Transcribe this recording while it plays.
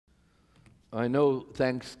I know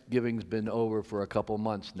Thanksgiving's been over for a couple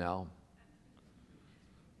months now,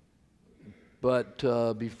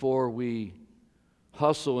 but before we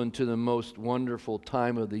hustle into the most wonderful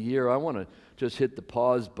time of the year, I want to just hit the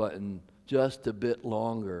pause button just a bit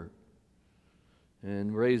longer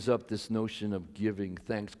and raise up this notion of giving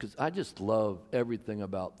thanks, because I just love everything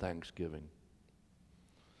about Thanksgiving.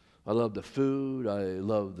 I love the food, I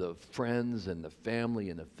love the friends and the family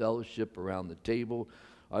and the fellowship around the table.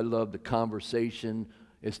 I love the conversation.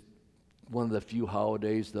 It's one of the few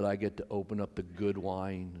holidays that I get to open up the good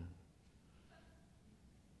wine.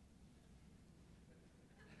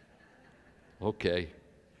 Okay.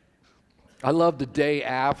 I love the day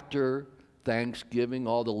after Thanksgiving,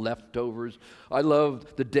 all the leftovers. I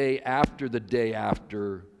love the day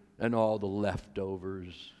after, and all the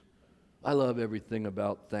leftovers. I love everything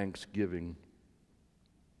about Thanksgiving.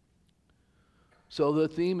 So the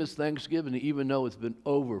theme is Thanksgiving, even though it's been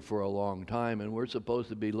over for a long time, and we're supposed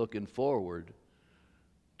to be looking forward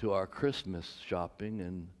to our Christmas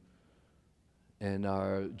shopping and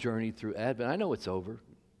our journey through Advent. I know it's over.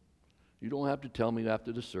 You don't have to tell me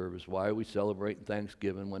after the service why are we celebrating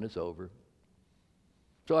Thanksgiving when it's over.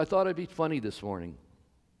 So I thought it'd be funny this morning.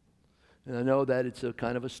 And I know that it's a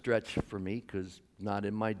kind of a stretch for me because not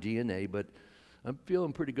in my DNA, but I'm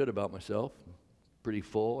feeling pretty good about myself. Pretty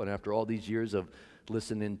full, and after all these years of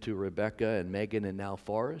listening to Rebecca and Megan and now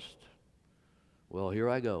Forrest, well, here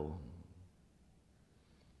I go.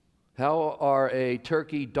 How are a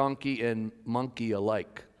turkey, donkey, and monkey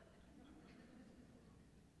alike?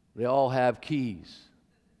 They all have keys.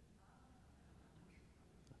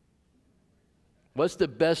 What's the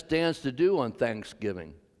best dance to do on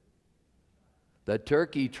Thanksgiving? The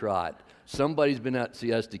turkey trot. Somebody's been at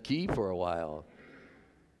Siesta Key for a while.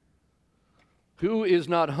 Who is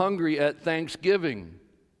not hungry at Thanksgiving?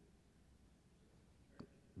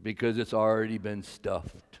 Because it's already been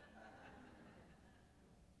stuffed.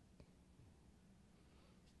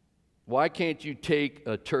 Why can't you take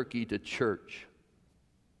a turkey to church?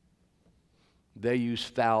 They use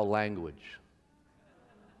foul language.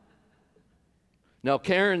 Now,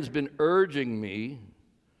 Karen's been urging me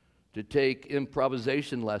to take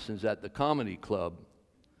improvisation lessons at the comedy club.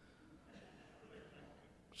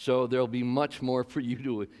 So there'll be much more for you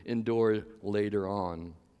to endure later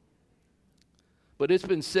on. But it's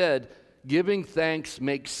been said, giving thanks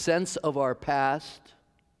makes sense of our past,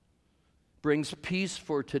 brings peace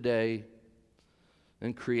for today,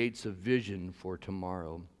 and creates a vision for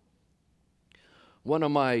tomorrow. One of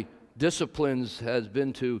my disciplines has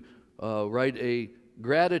been to write a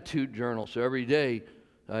gratitude journal. So every day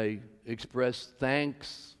I express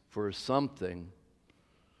thanks for something.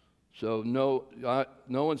 So no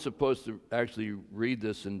one's supposed to actually read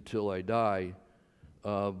this until I die,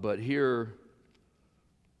 but here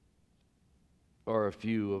are a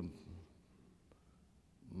few of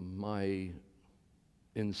my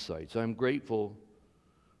insights. I'm grateful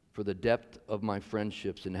for the depth of my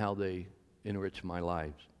friendships and how they enrich my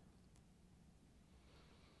lives.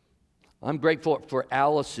 I'm grateful for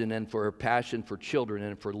Allison and for her passion for children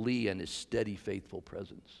and for Lee and his steady, faithful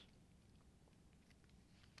presence.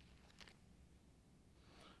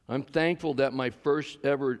 I'm thankful that my first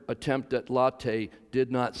ever attempt at latte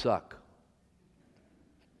did not suck.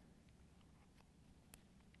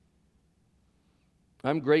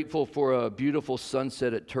 I'm grateful for a beautiful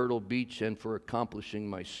sunset at Turtle Beach and for accomplishing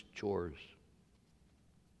my chores.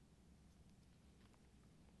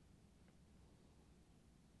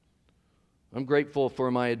 I'm grateful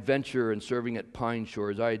for my adventure in serving at Pine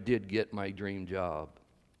Shores. I did get my dream job.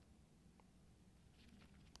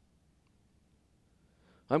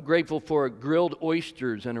 I'm grateful for grilled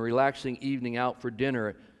oysters and a relaxing evening out for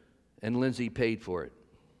dinner, and Lindsay paid for it.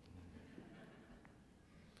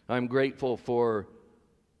 I'm grateful for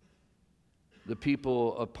the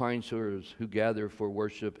people of Pine Shores who gather for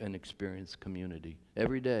worship and experience community.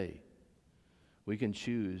 Every day, we can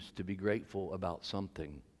choose to be grateful about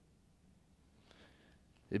something.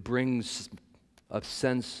 It brings a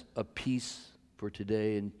sense of peace for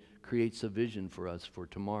today and creates a vision for us for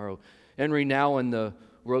tomorrow. Henry Nouwen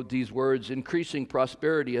wrote these words: increasing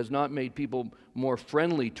prosperity has not made people more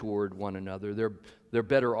friendly toward one another. They're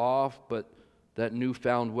better off, but that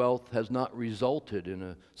newfound wealth has not resulted in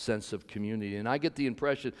a sense of community. And I get the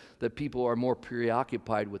impression that people are more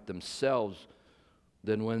preoccupied with themselves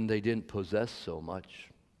than when they didn't possess so much.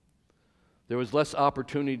 There was less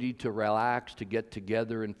opportunity to relax, to get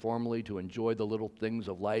together informally, to enjoy the little things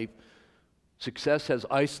of life. Success has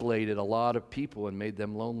isolated a lot of people and made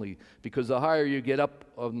them lonely, because the higher you get up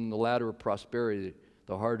on the ladder of prosperity,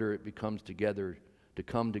 the harder it becomes to to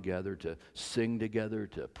come together, to sing together,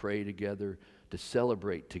 to pray together, to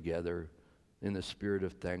celebrate together in the spirit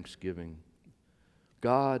of thanksgiving.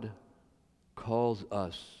 God calls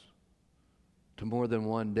us to more than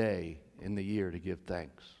one day in the year to give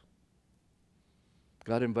thanks.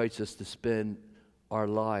 God invites us to spend our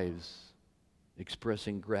lives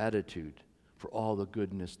expressing gratitude for all the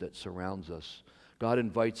goodness that surrounds us. God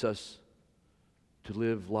invites us to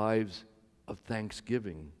live lives of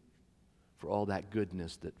thanksgiving for all that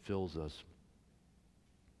goodness that fills us.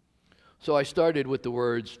 So I started with the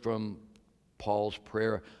words from Paul's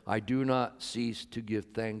prayer, I do not cease to give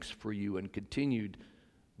thanks for you, and continued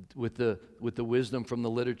with the wisdom from the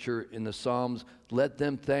literature in the Psalms, let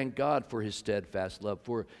them thank God for his steadfast love,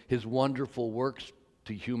 for his wonderful works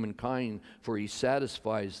to humankind, for he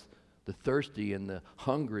satisfies the thirsty and the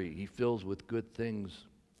hungry, he fills with good things.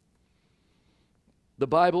 The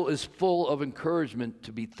Bible is full of encouragement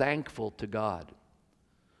to be thankful to God.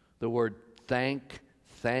 The word thanks,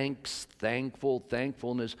 thankful,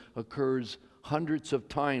 thankfulness occurs hundreds of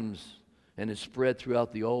times and is spread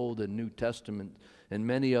throughout the Old and New Testament. And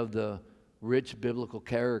many of the rich biblical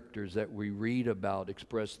characters that we read about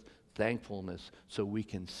express thankfulness so we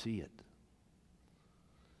can see it.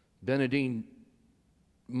 Benedictine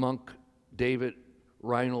monk David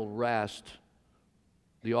Reinhold Rast,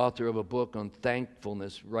 the author of a book on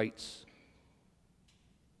thankfulness, writes,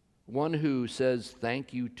 one who says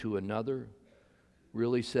thank you to another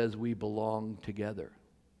really says we belong together.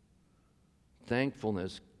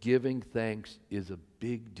 Thankfulness, giving thanks, is a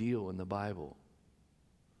big deal in the Bible.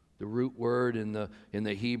 The root word in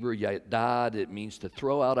the Hebrew, yadad, it means to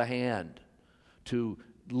throw out a hand, to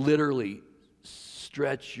literally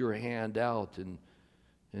stretch your hand out. And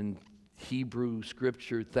in Hebrew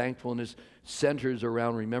scripture, thankfulness centers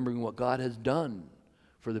around remembering what God has done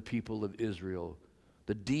for the people of Israel.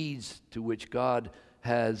 The deeds to which God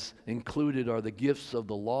has included are the gifts of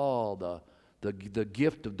the law, the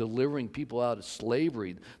gift of delivering people out of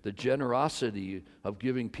slavery, the generosity of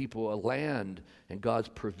giving people a land, and God's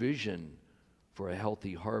provision for a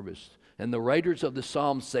healthy harvest. And the writers of the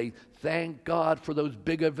Psalms say, thank God for those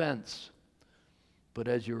big events. But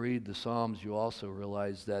as you read the Psalms, you also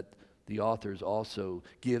realize that the authors also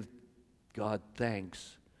give God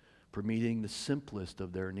thanks for meeting the simplest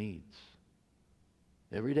of their needs.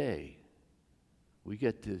 Every day, we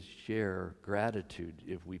get to share gratitude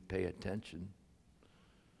if we pay attention.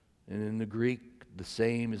 And in the Greek, the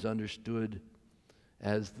same is understood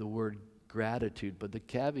as the word gratitude. But the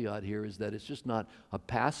caveat here is that it's just not a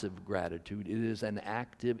passive gratitude. It is an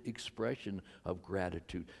active expression of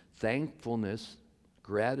gratitude. Thankfulness,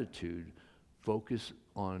 gratitude, focus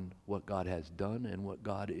on what God has done and what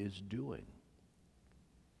God is doing.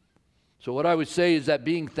 So what I would say is that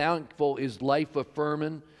being thankful is life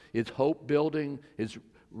affirming. It's hope building, it's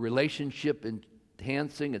relationship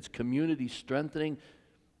enhancing, it's community strengthening,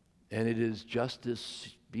 and it is justice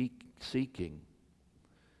seeking.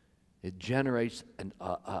 It generates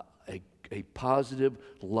a positive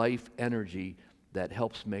life energy that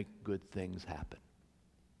helps make good things happen.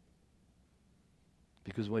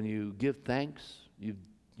 Because when you give thanks, you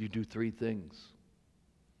do three things.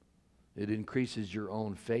 It increases your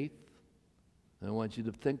own faith. And I want you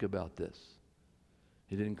to think about this.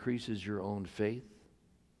 It increases your own faith.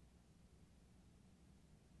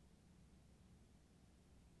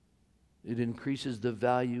 It increases the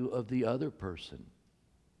value of the other person.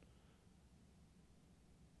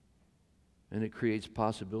 And it creates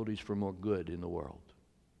possibilities for more good in the world.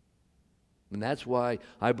 And that's why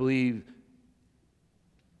I believe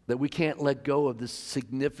that we can't let go of the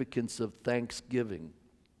significance of Thanksgiving.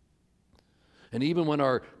 And even when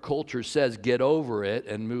our culture says get over it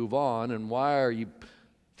and move on, and why are you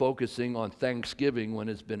focusing on Thanksgiving when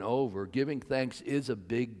it's been over? Giving thanks is a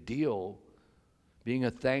big deal. Being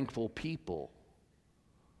a thankful people,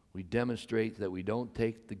 we demonstrate that we don't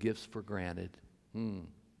take the gifts for granted.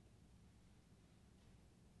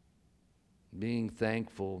 Being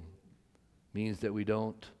thankful means that we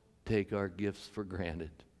don't take our gifts for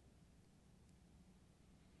granted.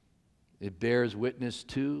 It bears witness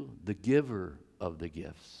to the giver of the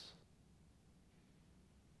gifts.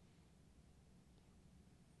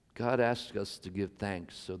 God asks us to give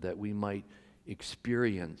thanks so that we might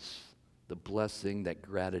experience the blessing that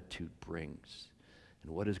gratitude brings.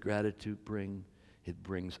 And what does gratitude bring? It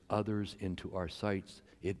brings others into our sights.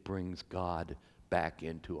 It brings God back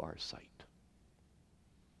into our sight.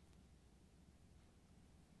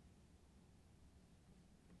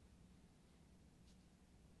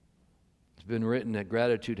 It's been written that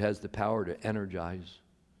gratitude has the power to energize.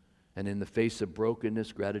 And in the face of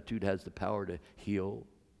brokenness, gratitude has the power to heal.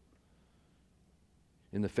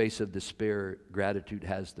 In the face of despair, gratitude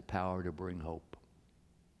has the power to bring hope.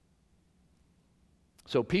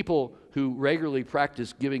 So people who regularly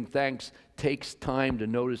practice giving thanks takes time to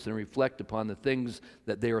notice and reflect upon the things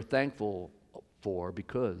that they are thankful for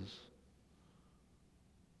because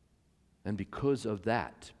of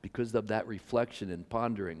that reflection and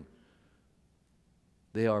pondering,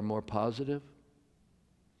 they are more positive,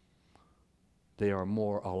 they are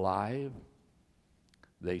more alive,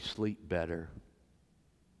 they sleep better,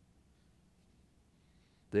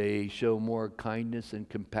 they show more kindness and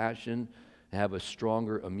compassion, have a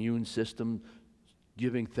stronger immune system.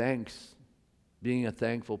 Giving thanks, being a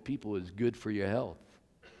thankful people is good for your health.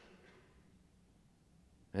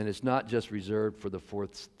 And it's not just reserved for the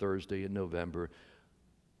fourth Thursday in November.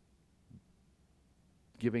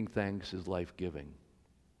 Giving thanks is life-giving.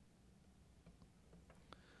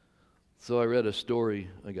 So I read a story.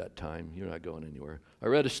 I got time. You're not going anywhere. I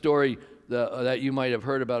read a story that you might have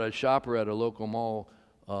heard about. A shopper at a local mall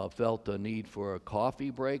felt a need for a coffee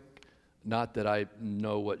break. Not that I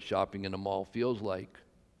know what shopping in a mall feels like.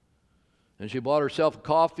 And she bought herself a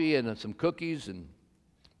coffee and some cookies and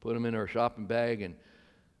put them in her shopping bag. And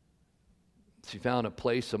she found a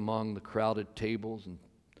place among the crowded tables and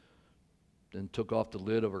then took off the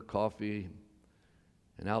lid of her coffee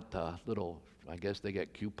and out the little, I guess they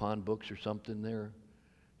get coupon books or something there.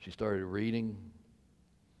 She started reading.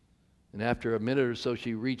 And after a minute or so,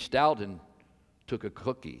 she reached out and took a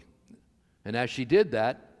cookie. And as she did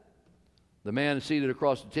that, the man seated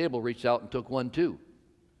across the table reached out and took one too.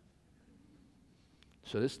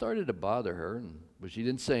 So this started to bother her, but she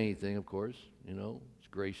didn't say anything, of course. It's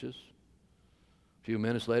gracious. A few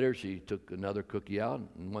minutes later, she took another cookie out,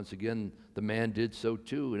 and once again, the man did so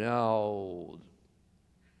too. Now,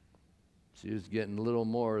 she was getting a little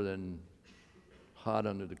more than hot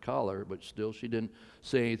under the collar, but still she didn't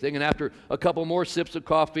say anything. And after a couple more sips of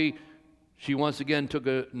coffee, she once again took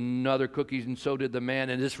another cookie, and so did the man,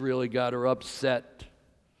 and this really got her upset,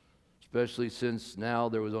 especially since now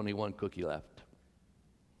there was only one cookie left.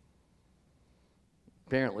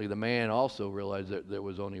 Apparently, the man also realized that there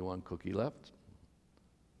was only one cookie left.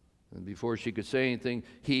 And before she could say anything,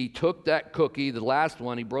 he took that cookie, the last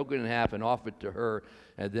one, he broke it in half and offered it to her,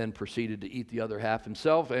 and then proceeded to eat the other half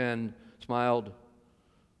himself and smiled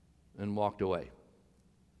and walked away.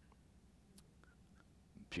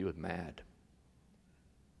 She was mad.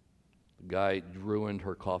 The guy ruined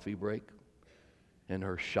her coffee break and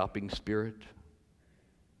her shopping spirit.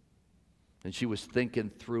 And she was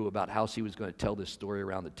thinking through about how she was going to tell this story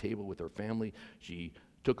around the table with her family. She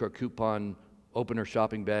took her coupon, opened her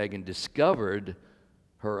shopping bag, and discovered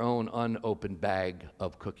her own unopened bag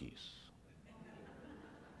of cookies.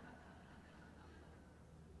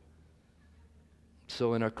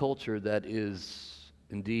 So in our culture that is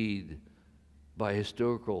indeed, by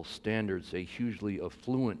historical standards, a hugely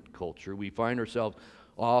affluent culture, we find ourselves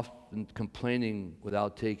often complaining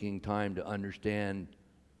without taking time to understand,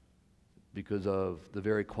 because of the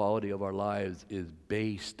very quality of our lives is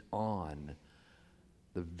based on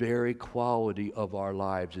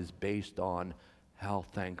how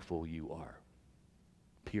thankful you are.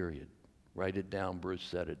 Period. Write it down. Bruce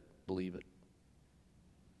said it. Believe it.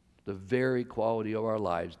 The very quality of our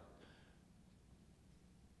lives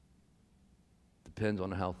depends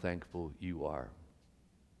on how thankful you are.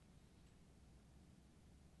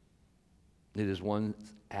 It is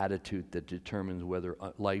one's attitude that determines whether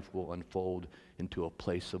life will unfold into a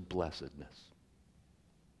place of blessedness.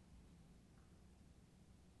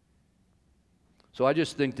 So I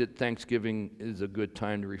just think that Thanksgiving is a good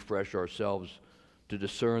time to refresh ourselves, to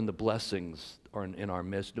discern the blessings are in our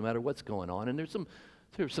midst, no matter what's going on. And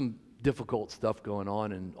there's some difficult stuff going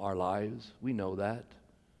on in our lives. We know that.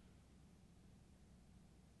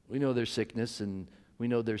 We know there's sickness, and we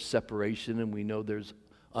know there's separation, and we know there's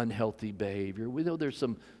unhealthy behavior. We know there's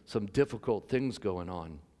some difficult things going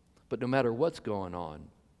on. But no matter what's going on,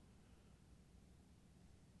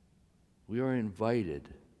 we are invited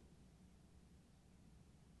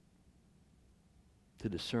to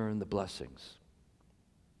discern the blessings.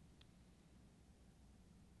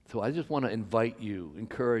 So I just want to invite you,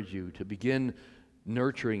 encourage you to begin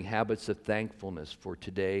nurturing habits of thankfulness for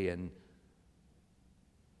today, and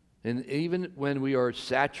even when we are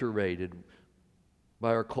saturated by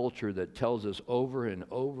our culture that tells us over and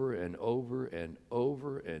over and over and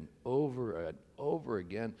over and over and over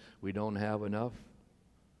again we don't have enough.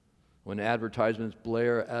 When advertisements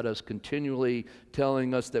blare at us continually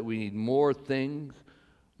telling us that we need more things,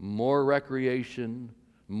 more recreation,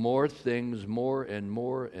 more things, more and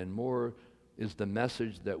more and more is the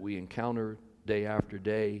message that we encounter day after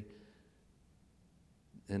day.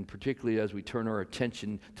 And particularly as we turn our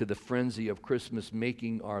attention to the frenzy of Christmas,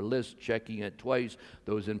 making our list, checking it twice,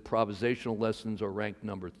 those improvisational lessons are ranked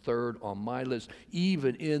number 3rd on my list,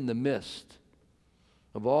 even in the midst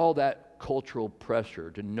of all that cultural pressure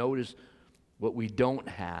to notice what we don't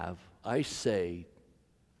have. I say,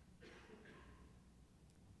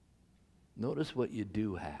 notice what you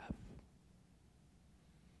do have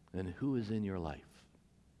and who is in your life.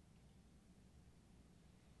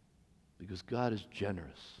 Because God is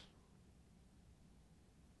generous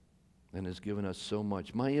and has given us so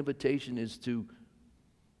much. My invitation is to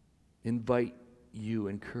invite you,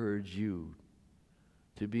 encourage you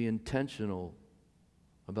to be intentional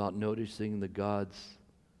about noticing the God's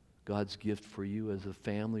gift for you as a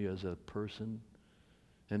family, as a person,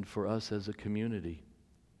 and for us as a community.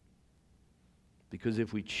 Because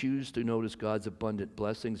if we choose to notice God's abundant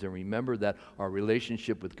blessings and remember that our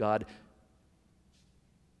relationship with God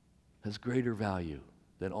has greater value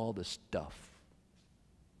than all the stuff.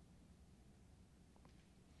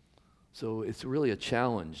 So it's really a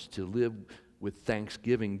challenge to live with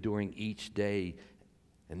thanksgiving during each day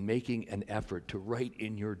and making an effort to write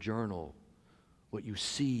in your journal what you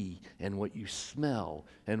see and what you smell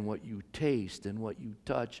and what you taste and what you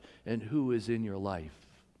touch and who is in your life.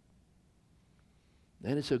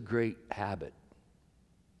 And it's a great habit.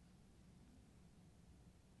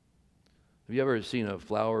 Have you ever seen a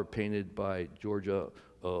flower painted by Georgia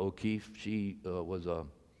O'Keeffe? She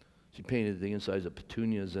painted the insides of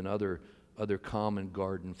petunias and other common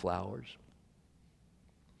garden flowers.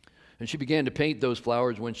 And she began to paint those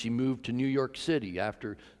flowers when she moved to New York City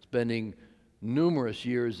after spending numerous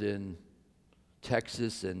years in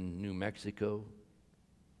Texas and New Mexico.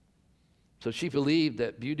 So she believed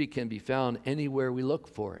that beauty can be found anywhere we look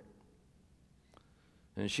for it.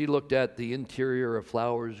 And she looked at the interior of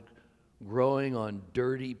flowers growing on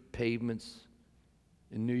dirty pavements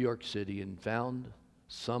in New York City and found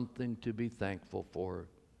something to be thankful for.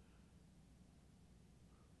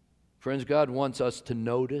 Friends, God wants us to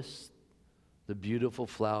notice the beautiful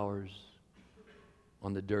flowers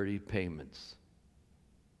on the dirty pavements.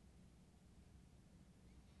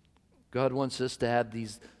 God wants us to have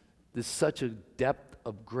this such a depth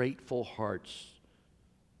of grateful hearts,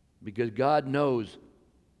 because God knows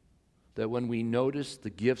that when we notice the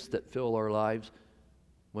gifts that fill our lives,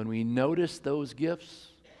 when we notice those gifts,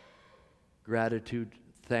 gratitude,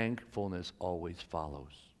 thankfulness always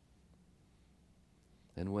follows.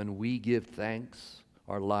 And when we give thanks,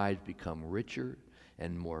 our lives become richer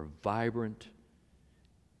and more vibrant,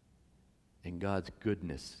 and God's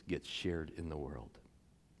goodness gets shared in the world.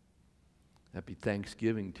 Happy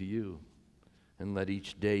Thanksgiving to you, and let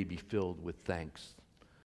each day be filled with thanks.